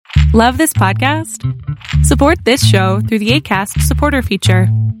Love this podcast? Support this show through the Acast supporter feature.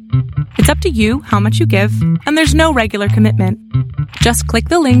 It's up to you how much you give, and there's no regular commitment. Just click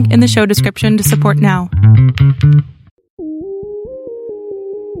the link in the show description to support now.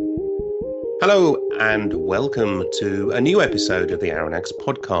 Hello and welcome to a new episode of the Aronnax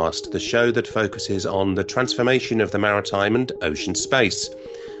podcast, the show that focuses on the transformation of the maritime and ocean space.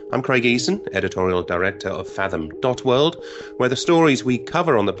 I'm Craig Eason, editorial director of Fathom.World, where the stories we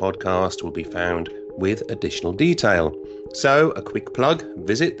cover on the podcast will be found with additional detail. So, a quick plug,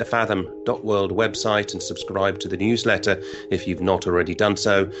 visit the Fathom.World website and subscribe to the newsletter if you've not already done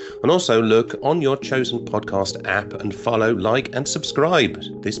so. And also look on your chosen podcast app and follow, like and subscribe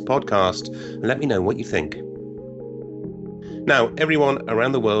this podcast and let me know what you think. Now, everyone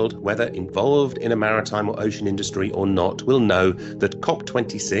around the world, whether involved in a maritime or ocean industry or not, will know that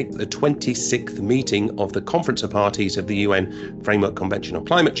COP26, the 26th meeting of the Conference of Parties of the UN Framework Convention on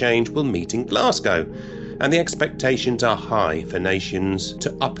Climate Change, will meet in Glasgow. And the expectations are high for nations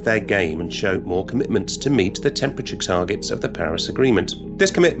to up their game and show more commitments to meet the temperature targets of the Paris Agreement. This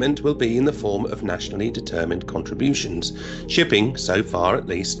commitment will be in the form of nationally determined contributions. Shipping, so far at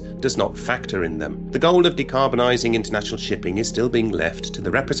least, does not factor in them. The goal of decarbonising international shipping is still being left to the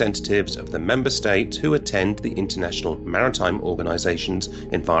representatives of the member states who attend the International Maritime Organisation's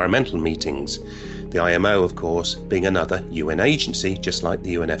environmental meetings. The IMO, of course, being another UN agency, just like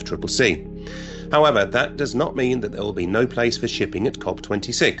the UNFCCC. However, that does not mean that there will be no place for shipping at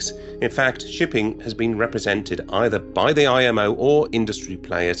COP26. In fact, shipping has been represented either by the IMO or industry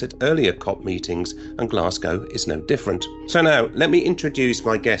players at earlier COP meetings, and Glasgow is no different. So now, let me introduce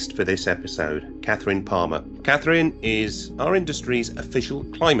my guest for this episode, Catherine Palmer. Catherine is our industry's official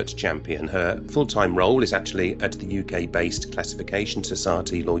climate champion. Her full-time role is actually at the UK-based classification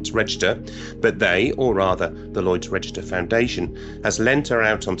society Lloyd's Register, but they, or rather the Lloyd's Register Foundation, has lent her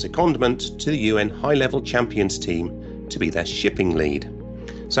out on secondment to the UN High-Level Champions team to be their shipping lead.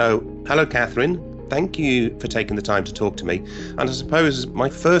 So, hello Catherine, thank you for taking the time to talk to me. And I suppose my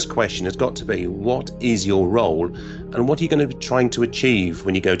first question has got to be, what is your role and what are you going to be trying to achieve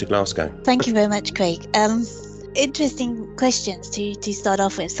when you go to Glasgow? Thank you very much, Craig. Interesting questions to start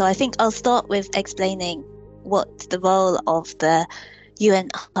off with. So I think I'll start with explaining what the role of the UN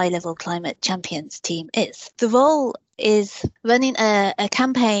High-Level Climate Champions team is. The role is running a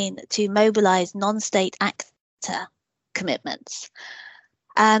campaign to mobilise non-state actor commitments.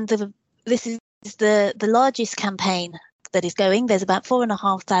 And this is the largest campaign that is going. There's about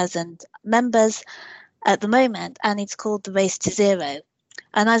 4,500 members at the moment, and it's called the Race to Zero.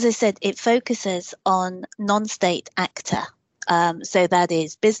 And as I said, it focuses on non-state actor. So that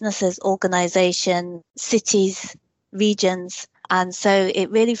is businesses, organisations, cities, regions. And so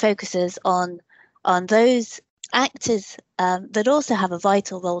it really focuses on those actors that also have a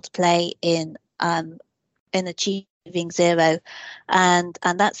vital role to play in achieving zero, and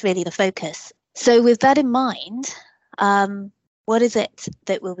that's really the focus. So with that in mind, what is it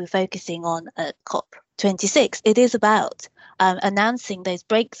that we'll be focusing on at COP26? It is about announcing those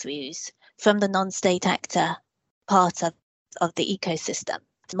breakthroughs from the non-state actor part of the ecosystem.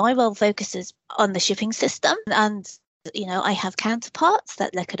 My role focuses on the shipping system, and I have counterparts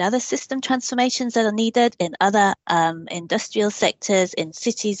that look at other system transformations that are needed in other industrial sectors, in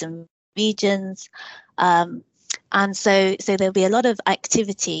cities and regions. And so there'll be a lot of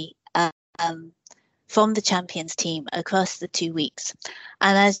activity from the Champions team across the 2 weeks.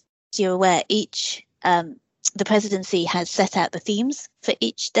 And as you're aware, the presidency has set out the themes for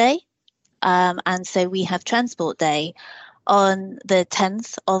each day. And so we have Transport Day on the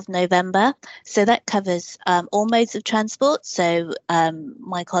 10th of November. So that covers all modes of transport. So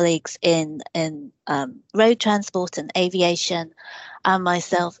my colleagues in road transport and aviation and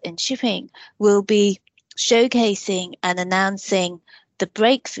myself in shipping will be showcasing and announcing the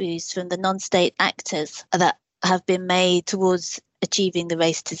breakthroughs from the non-state actors that have been made towards achieving the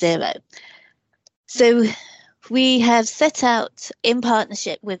Race to Zero. So we have set out, in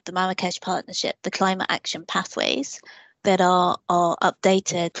partnership with the Marrakesh Partnership, the climate action pathways that are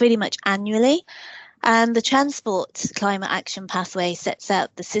updated pretty much annually. And the Transport Climate Action Pathway sets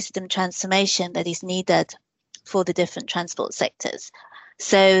out the system transformation that is needed for the different transport sectors.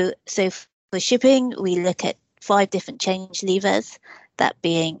 So for shipping, we look at 5 different change levers, that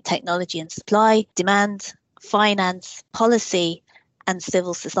being technology and supply, demand, finance, policy, and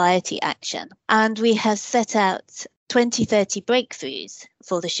civil society action. And we have set out 2030 breakthroughs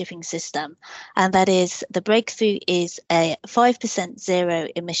for the shipping system, and that is, the breakthrough is a 5% zero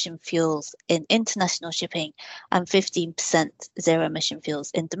emission fuels in international shipping and 15% zero emission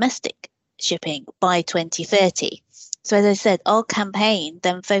fuels in domestic shipping by 2030. So as I said, our campaign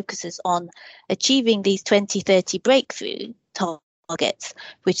then focuses on achieving these 2030 breakthrough targets,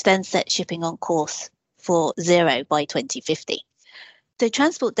 which then set shipping on course for zero by 2050. So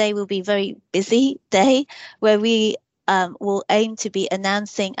Transport Day will be a very busy day where we will aim to be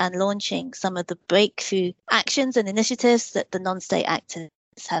announcing and launching some of the breakthrough actions and initiatives that the non-state actors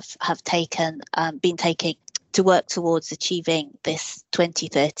have been taking to work towards achieving this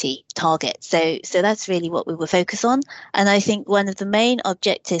 2030 target. So that's really what we will focus on. And I think one of the main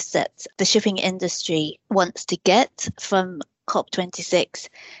objectives that the shipping industry wants to get from COP26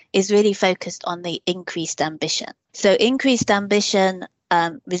 is really focused on the increased ambition. So increased ambition,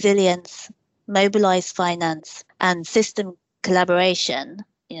 resilience, mobilized finance, and system collaboration,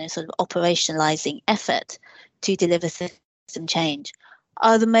 sort of operationalizing effort to deliver system change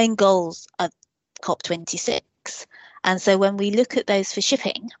are the main goals of COP26. And so when we look at those for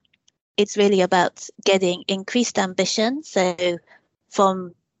shipping, it's really about getting increased ambition, so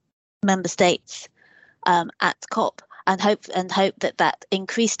from member states at COP, and hope that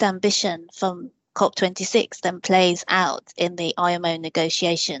increased ambition from COP26 then plays out in the IMO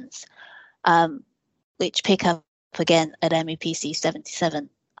negotiations, which pick up again at MEPC 77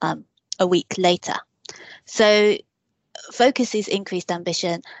 a week later. So focus is increased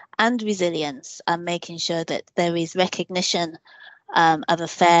ambition and resilience, and making sure that there is recognition of a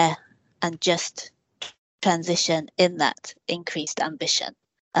fair and just transition in that increased ambition.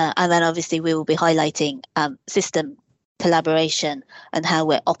 And then obviously we will be highlighting system collaboration and how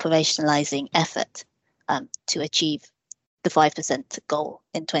we're operationalizing effort to achieve the 5% goal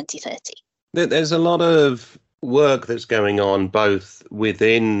in 2030. There's a lot of work that's going on both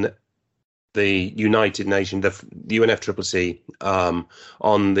within the United Nations, the UNFCCC,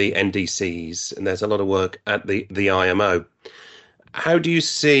 on the NDCs, and there's a lot of work at the IMO. How do you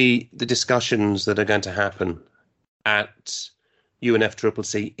see the discussions that are going to happen at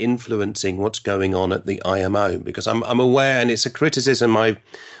UNFCCC influencing what's going on at the IMO? Because I'm aware, and it's a criticism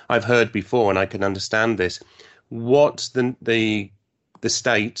I've heard before, and I can understand this. What the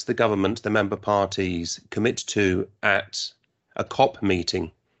states, the government, the member parties commit to at a COP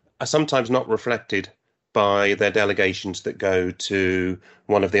meeting are sometimes not reflected by their delegations that go to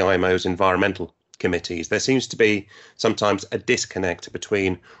one of the IMO's environmental committees. There seems to be sometimes a disconnect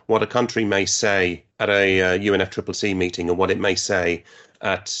between what a country may say at a UNFCCC meeting and what it may say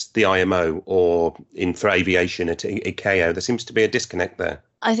at the IMO or for aviation at ICAO. There seems to be a disconnect there.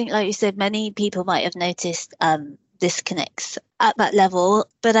 I think, like you said, many people might have noticed disconnects at that level.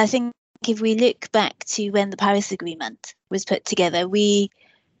 But I think if we look back to when the Paris Agreement was put together, we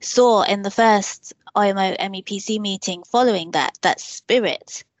saw in the first IMO MEPC meeting following that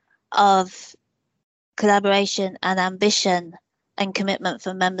spirit of collaboration and ambition and commitment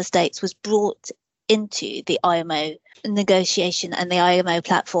from member states was brought into the IMO negotiation and the IMO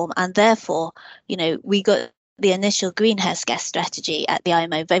platform. And therefore, we got the initial greenhouse gas strategy at the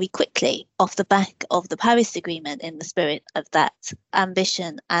IMO very quickly off the back of the Paris Agreement in the spirit of that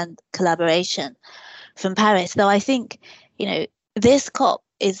ambition and collaboration from Paris. Though I think, this COP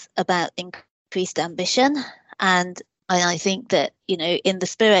is about increased ambition. And I think that, in the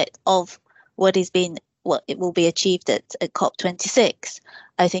spirit of what it will be achieved at COP26,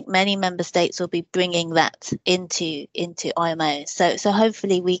 I think many member states will be bringing that into IMO. So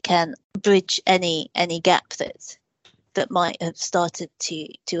hopefully we can bridge any gap that might have started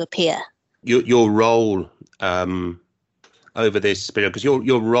to appear. Your role over this period, because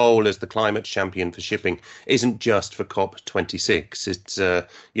your role as the climate champion for shipping isn't just for COP26. It's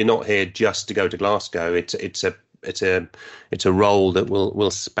you're not here just to go to Glasgow. It's a role that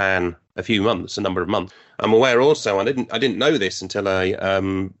will span a number of months. I'm aware also, I didn't know this until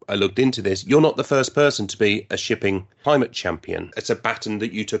I looked into this. You're not the first person to be a shipping climate champion. It's a baton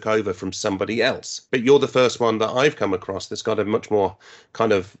that you took over from somebody else, but you're the first one that I've come across that's got a much more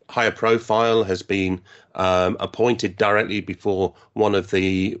kind of higher profile, has been appointed directly before one of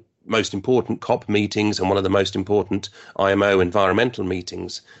the most important COP meetings and one of the most important IMO environmental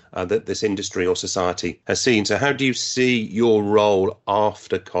meetings that this industry or society has seen. So how do you see your role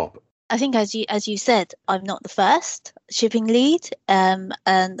after COP? I think, as you said, I'm not the first shipping lead, and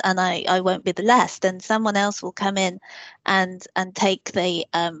I won't be the last. And someone else will come in and take I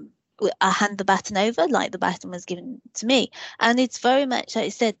hand the baton over, like the baton was given to me. And it's very much, like I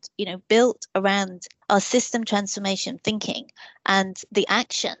said, built around our system transformation thinking and the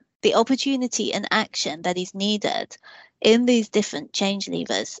action, the opportunity and action that is needed in these different change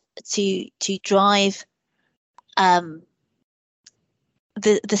levers to drive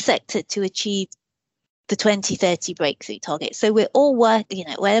the sector to achieve the 2030 breakthrough target. So we're all working,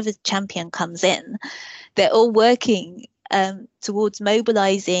 wherever champion comes in, they're all working towards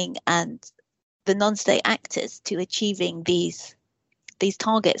mobilizing and the non-state actors to achieving these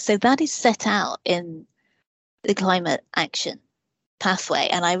targets. So that is set out in the climate action pathway.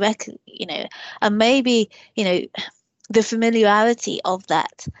 And I reckon, and maybe, the familiarity of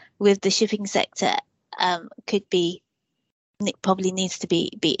that with the shipping sector probably needs to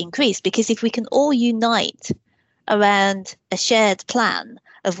be increased, because if we can all unite around a shared plan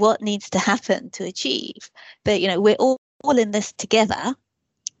of what needs to happen to achieve that, we're all in this together,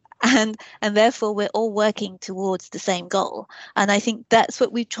 and therefore we're all working towards the same goal. And I think that's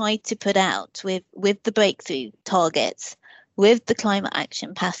what we've tried to put out with the breakthrough targets, with the climate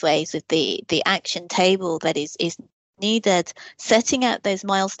action pathways, with the action table that is needed, setting out those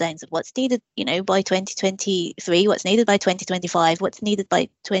milestones of what's needed, by 2023, what's needed by 2025, what's needed by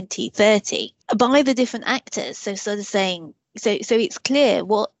 2030, by the different actors. So sort of saying, so it's clear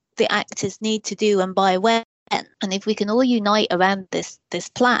what the actors need to do and by when. And if we can all unite around this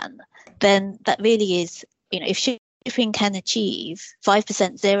plan, then that really is, if shipping can achieve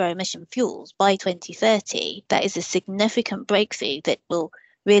 5% zero emission fuels by 2030, that is a significant breakthrough that will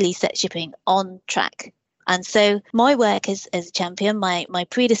really set shipping on track. And so my work as a champion, my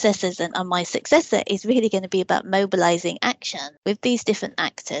predecessors and my successor is really going to be about mobilizing action with these different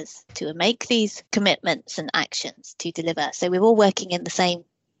actors to make these commitments and actions to deliver. So we're all working in the same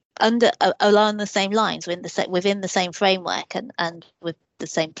along the same lines, within the same framework and with the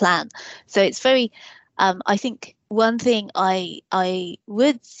same plan. So it's very, I think one thing I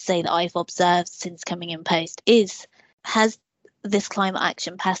would say that I've observed since coming in post has this climate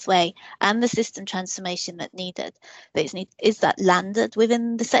action pathway and the system transformation is that landed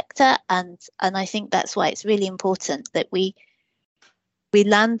within the sector, and I think that's why it's really important that we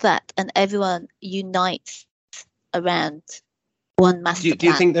land that and everyone unites around one master plan. Do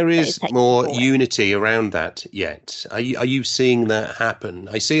you think there is more unity around that yet? Are you seeing that happen?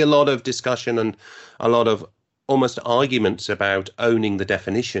 I see a lot of discussion and a lot of almost arguments about owning the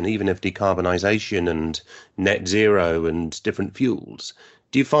definition, even of decarbonisation and net zero and different fuels.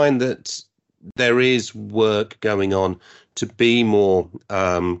 Do you find that there is work going on to be more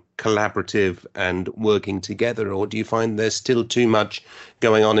collaborative and working together, or do you find there's still too much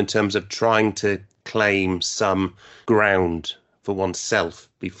going on in terms of trying to claim some ground for oneself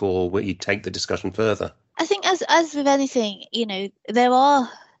before we take the discussion further? I think as with anything,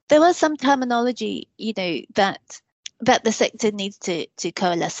 there was some terminology, that the sector needs to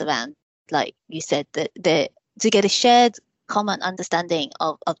coalesce around, like you said, that to get a shared common understanding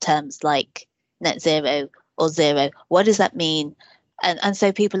of terms like net zero or zero. What does that mean? And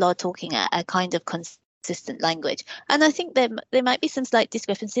so people are talking a kind of consistent language. And I think there might be some slight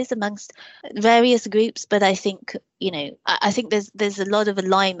discrepancies amongst various groups, but I think, I think there's a lot of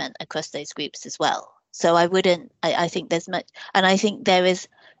alignment across those groups as well. So I think there's much, and I think there is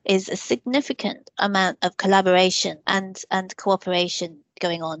a significant amount of collaboration and cooperation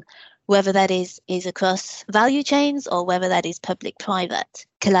going on, whether that is across value chains or whether that is public-private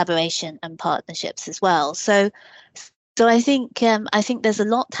collaboration and partnerships as well. So I think there's a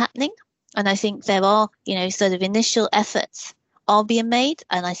lot happening, and I think there are, sort of initial efforts are being made,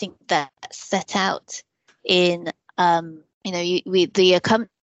 and I think that's set out in, the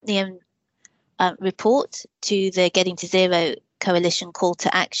accompanying report to the Getting to Zero Coalition call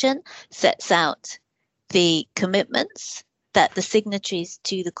to action sets out the commitments that the signatories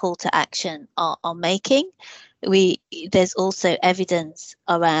to the call to action are making. There's also evidence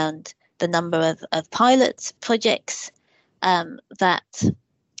around the number of pilot projects that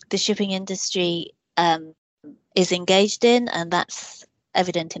the shipping industry is engaged in, and that's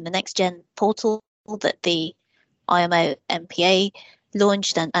evident in the Next Gen portal that the IMO MPA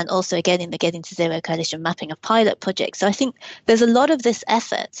launched, and also again in the Getting to Zero Coalition mapping of pilot projects. So I think there's a lot of this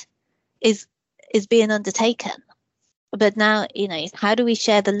effort is being undertaken. But now, how do we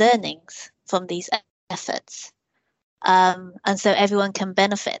share the learnings from these efforts? And so everyone can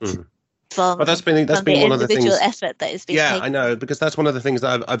benefit from, that's been the one of the things, effort that is being taken. I know, because that's one of the things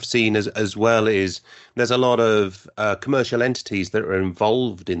that I've seen as well is there's a lot of commercial entities that are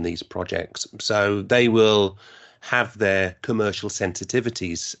involved in these projects. So they will have their commercial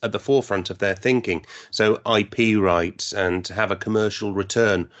sensitivities at the forefront of their thinking. So IP rights and have a commercial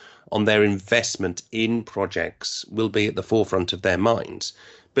return on their investment in projects will be at the forefront of their minds.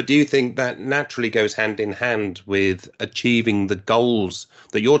 But do you think that naturally goes hand in hand with achieving the goals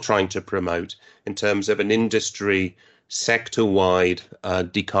that you're trying to promote in terms of an industry sector-wide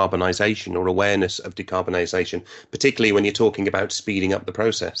decarbonisation or awareness of decarbonisation, particularly when you're talking about speeding up the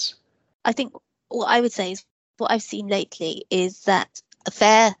process? I think what I would say is what I've seen lately is that a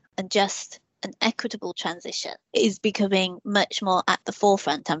fair and just an equitable transition is becoming much more at the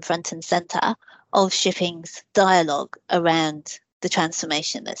forefront and front and centre of shipping's dialogue around the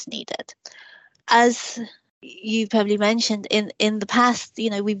transformation that's needed. As you probably mentioned, in the past,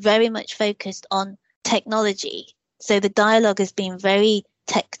 we very much focused on technology. So the dialogue has been very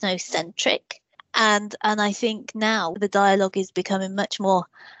technocentric. And I think now the dialogue is becoming much more,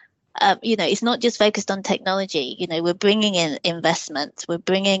 it's not just focused on technology. We're bringing in investment, we're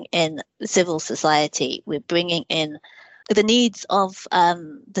bringing in civil society, we're bringing in the needs of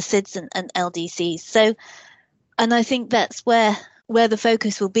the SIDS and LDCs. So, and I think that's where the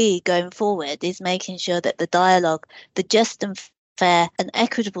focus will be going forward, is making sure that the dialogue, the just and fair and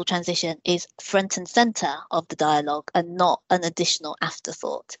equitable transition, is front and centre of the dialogue and not an additional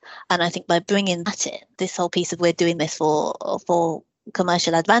afterthought. And I think by bringing that in, this whole piece of we're doing this for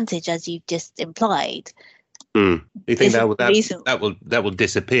commercial advantage, as you just implied. Do you think that will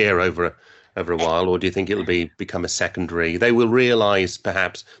disappear over a while, or do you think it'll become a secondary? They will realise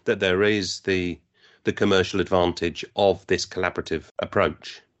perhaps that there is the commercial advantage of this collaborative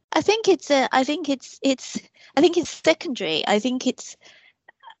approach. I think it's secondary. I think it's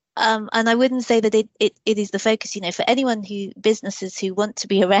and I wouldn't say that it is the focus. For anyone businesses who want to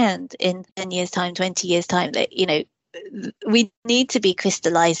be around in 10 years' time, 20 years' time, that we need to be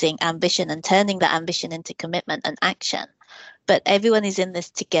crystallizing ambition and turning that ambition into commitment and action. But everyone is in this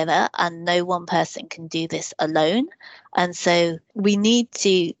together, and no one person can do this alone. And so we need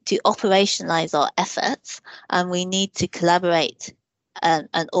to operationalize our efforts, and we need to collaborate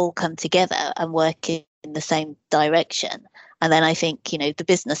and all come together and work in the same direction. And then I think, the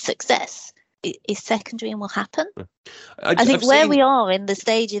business success is secondary and will happen. I think we are in the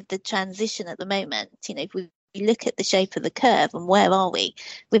stage of the transition at the moment, if we look at the shape of the curve and where are we,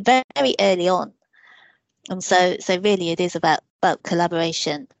 we're very, very early on. And so really it is about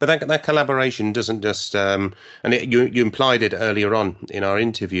collaboration. But that collaboration doesn't just, you implied it earlier on in our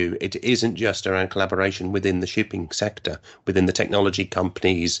interview, it isn't just around collaboration within the shipping sector, within the technology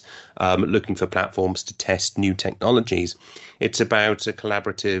companies, looking for platforms to test new technologies. It's about a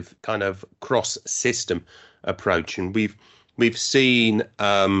collaborative kind of cross-system approach. And we've seen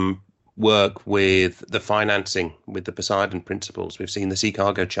work with the financing, with the Poseidon Principles. We've seen the Sea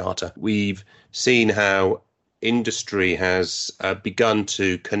Cargo Charter. We've seen how industry has begun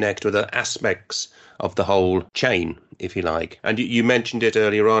to connect with other aspects of the whole chain, if you like. And you mentioned it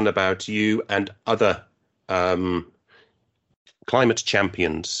earlier on about you and other climate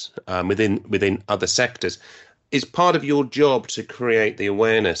champions within other sectors. Is part of your job to create the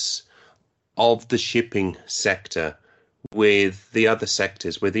awareness of the shipping sector with the other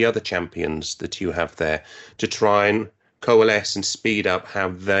sectors, with the other champions that you have there, to try and coalesce and speed up how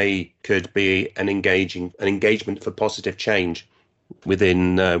they could be an engagement for positive change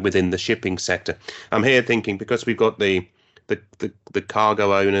within the shipping sector? I'm here thinking, because we've got the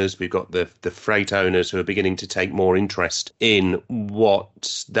cargo owners, we've got the freight owners who are beginning to take more interest in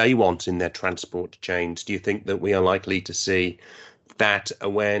what they want in their transport chains. Do you think that we are likely to see that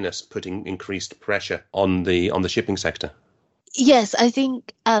awareness putting increased pressure on the shipping sector? Yes, I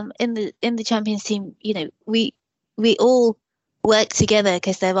think in the Champions team, we all work together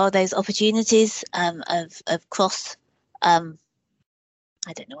because there are those opportunities of cross. I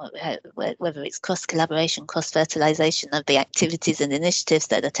don't know whether it's cross collaboration, cross fertilization of the activities and initiatives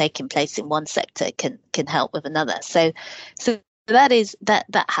that are taking place in one sector can help with another. So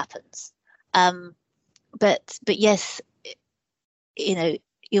that happens. But yes,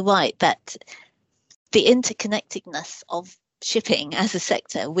 you're right that the interconnectedness of shipping as a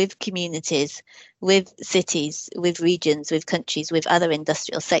sector with communities, with cities, with regions, with countries, with other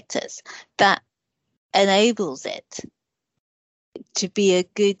industrial sectors, that enables it to be a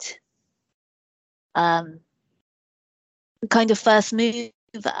good kind of first mover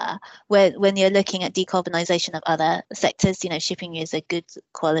when you're looking at decarbonisation of other sectors. Shipping is a good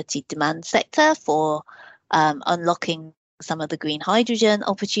quality demand sector for unlocking some of the green hydrogen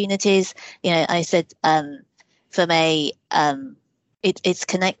opportunities. I said from its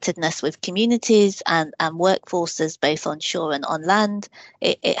connectedness with communities and workforces both on shore and on land,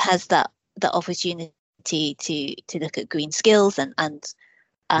 it has that opportunity to look at green skills and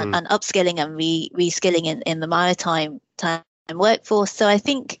upskilling and reskilling in the maritime workforce. So I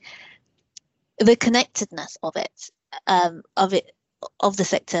think the connectedness of the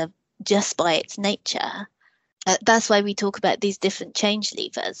sector, just by its nature, that's why we talk about these different change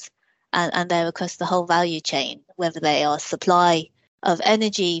levers, and they're across the whole value chain, whether they are supply of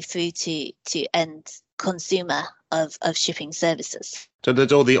energy through to end consumer of shipping services. So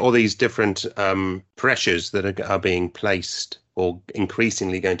there's all these different pressures that are being placed, or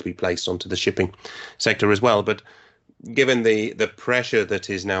increasingly going to be placed, onto the shipping sector as well. But given the pressure that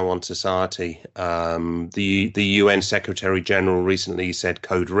is now on society, the UN Secretary General recently said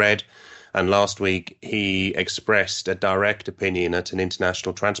code red, and last week he expressed a direct opinion at an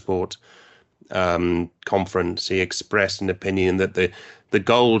international transport conference. He expressed an opinion that the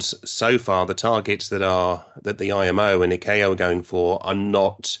goals so far, the targets that the IMO and ICAO are going for, are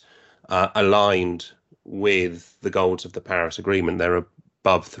not aligned with the goals of the Paris Agreement. They're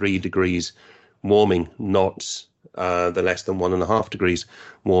above 3 degrees warming, not the less than 1.5 degrees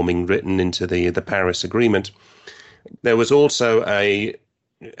warming written into the Paris Agreement. There was also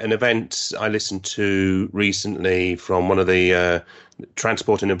an event I listened to recently from one of the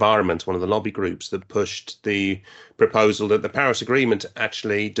Transport and Environment, one of the lobby groups, that pushed the proposal that the Paris Agreement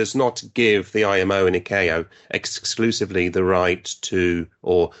actually does not give the IMO and ICAO exclusively the right to,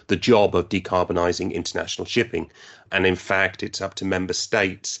 or the job of, decarbonising international shipping. And in fact, it's up to member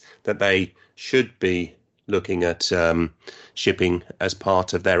states that they should be looking at shipping as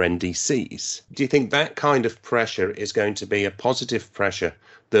part of their NDCs. Do you think that kind of pressure is going to be a positive pressure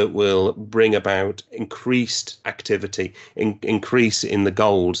that will bring about increased activity, increase in the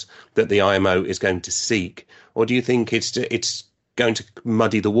goals that the IMO is going to seek? Or do you think it's going to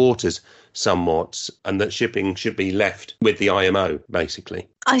muddy the waters somewhat, and that shipping should be left with the IMO, basically?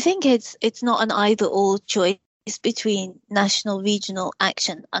 I think it's not an either-or choice between national, regional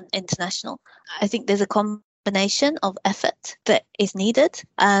action and international. I think there's a combination of effort that is needed.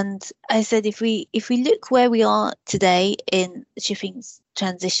 And I said, if we look where we are today in shipping's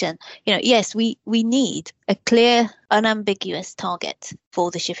transition, yes, we need a clear, unambiguous target for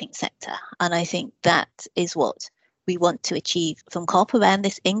the shipping sector. And I think that is what we want to achieve from COP, around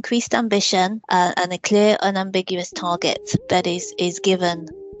this increased ambition and a clear, unambiguous target that is given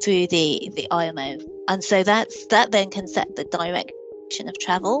through the IMO. And so that then can set the direction of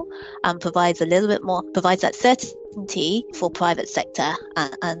travel and provides that certainty for private sector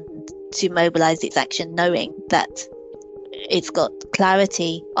and to mobilize its action, knowing that it's got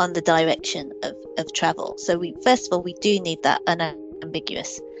clarity on the direction of travel. So first of all, we do need that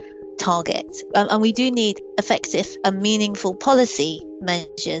unambiguous target, and we do need effective and meaningful policy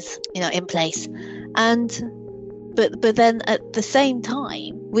measures, in place. But then at the same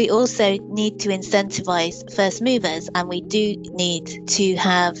time, we also need to incentivize first movers, and we do need to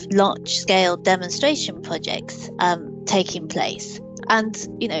have large-scale demonstration projects taking place. And,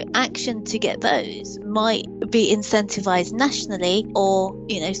 action to get those might be incentivized nationally or,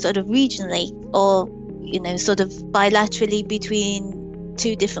 sort of regionally or, sort of bilaterally between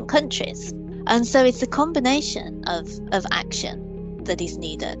two different countries. And so it's a combination of action that is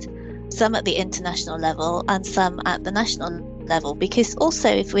needed, some at the international level and some at the national level, because also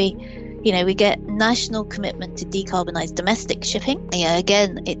if we get national commitment to decarbonize domestic shipping,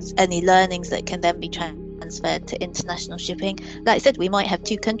 again, it's any learnings that can then be transferred to international shipping. Like I said, we might have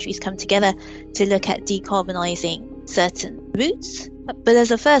two countries come together to look at decarbonizing certain routes, but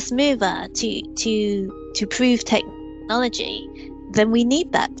as a first mover to prove technology, then we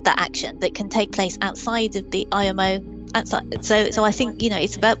need that action that can take place outside of the IMO. So I think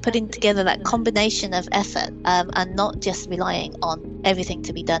it's about putting together that combination of effort and not just relying on everything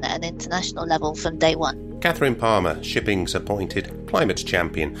to be done at an international level from day one. Catherine Palmer, shipping's appointed climate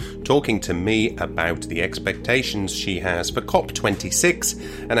champion, talking to me about the expectations she has for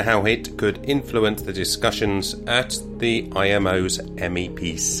COP26 and how it could influence the discussions at the IMO's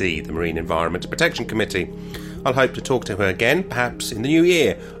MEPC, the Marine Environment Protection Committee. I'll hope to talk to her again, perhaps in the new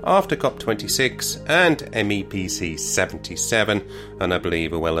year, after COP26 and MEPC 77, and I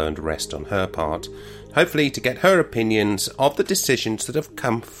believe a well-earned rest on her part, hopefully to get her opinions of the decisions that have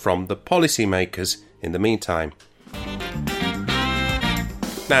come from the policymakers in the meantime.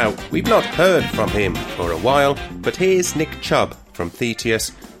 Now, we've not heard from him for a while, but here's Nick Chubb from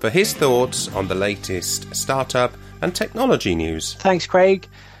Thetius for his thoughts on the latest startup and technology news. Thanks, Craig.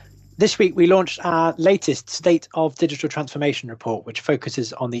 This week, we launched our latest State of Digital Transformation report, which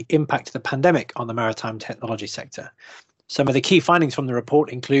focuses on the impact of the pandemic on the maritime technology sector. Some of the key findings from the report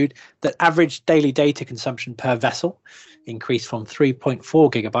include that average daily data consumption per vessel increased from 3.4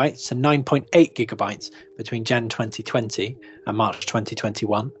 gigabytes to 9.8 gigabytes between Jan 2020 and March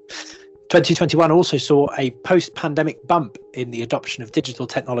 2021. 2021 also saw a post-pandemic bump in the adoption of digital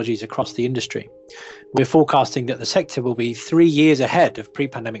technologies across the industry. We're forecasting that the sector will be 3 years ahead of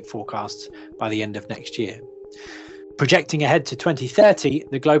pre-pandemic forecasts by the end of next year. Projecting ahead to 2030,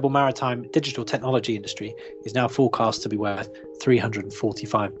 the global maritime digital technology industry is now forecast to be worth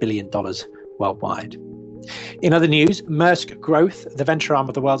 $345 billion worldwide. In other news, Maersk Growth, the venture arm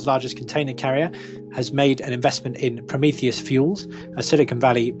of the world's largest container carrier, has made an investment in Prometheus Fuels, a Silicon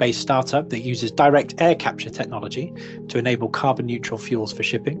Valley-based startup that uses direct air capture technology to enable carbon-neutral fuels for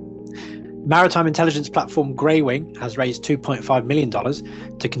shipping. Maritime intelligence platform Greywing has raised $2.5 million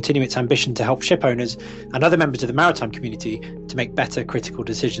to continue its ambition to help ship owners and other members of the maritime community to make better critical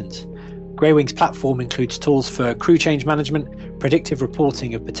decisions. Greywing's platform includes tools for crew change management, predictive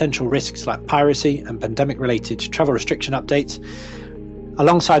reporting of potential risks like piracy and pandemic-related travel restriction updates.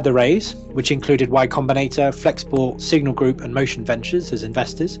 Alongside the raise, which included Y Combinator, Flexport, Signal Group and Motion Ventures as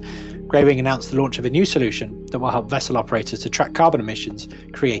investors, Greywing announced the launch of a new solution that will help vessel operators to track carbon emissions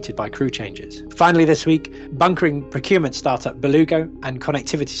created by crew changes. Finally this week, bunkering procurement startup Belugo and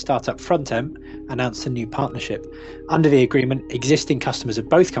connectivity startup Frontem announced a new partnership. Under the agreement, existing customers of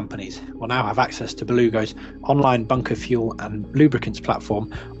both companies will now have access to Belugo's online bunker fuel and lubricants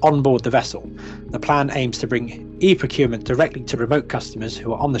platform on board the vessel. The plan aims to bring e-procurement directly to remote customers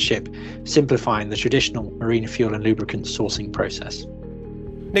who are on the ship, simplifying the traditional marine fuel and lubricant sourcing process.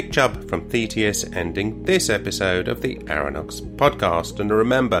 Nick Chubb from Thetius ending this episode of the Aeronautics podcast. And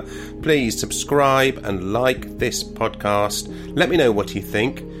remember, please subscribe and like this podcast. Let me know what you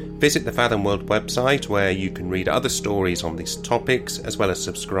think. Visit the Fathom World website where you can read other stories on these topics as well as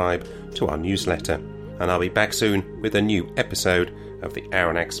subscribe to our newsletter. And I'll be back soon with a new episode of the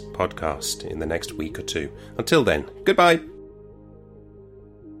Aeronautics podcast in the next week or two. Until then, goodbye.